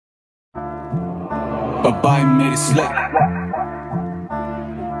My body made it slip.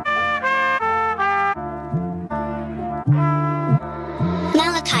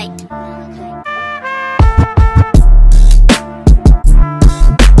 Malachite.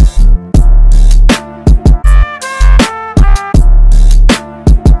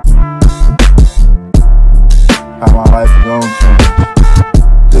 How my life is gonna change.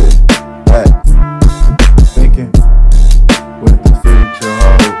 Sit back, thinking what the future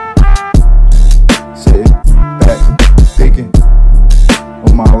holds. Sit back, thinking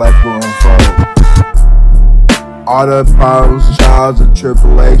what my life gonna unfold. All the problems, trials, and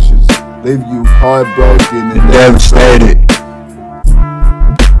tribulations leave you heartbroken and devastated.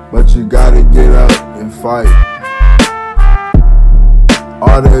 But you gotta get up and fight.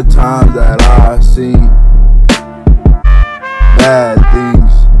 All the times that I seen bad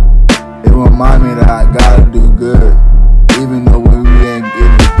things, it remind me that I gotta do good. Even though when we ain't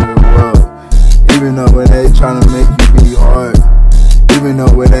getting a good world, even though when they tryna make you be hard, even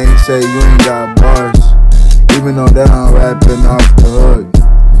though when they say you ain't got bars, even though that I'm rapping off the hook,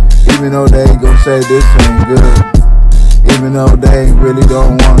 even though they gon' say this ain't good, even though they really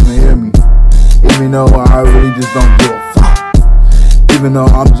don't wanna hear me, even though I really just don't give a fuck, even though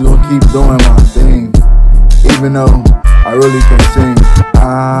I'm just gonna keep doing my thing, even though I really can't sing,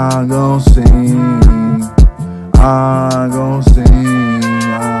 I'm gon' sing.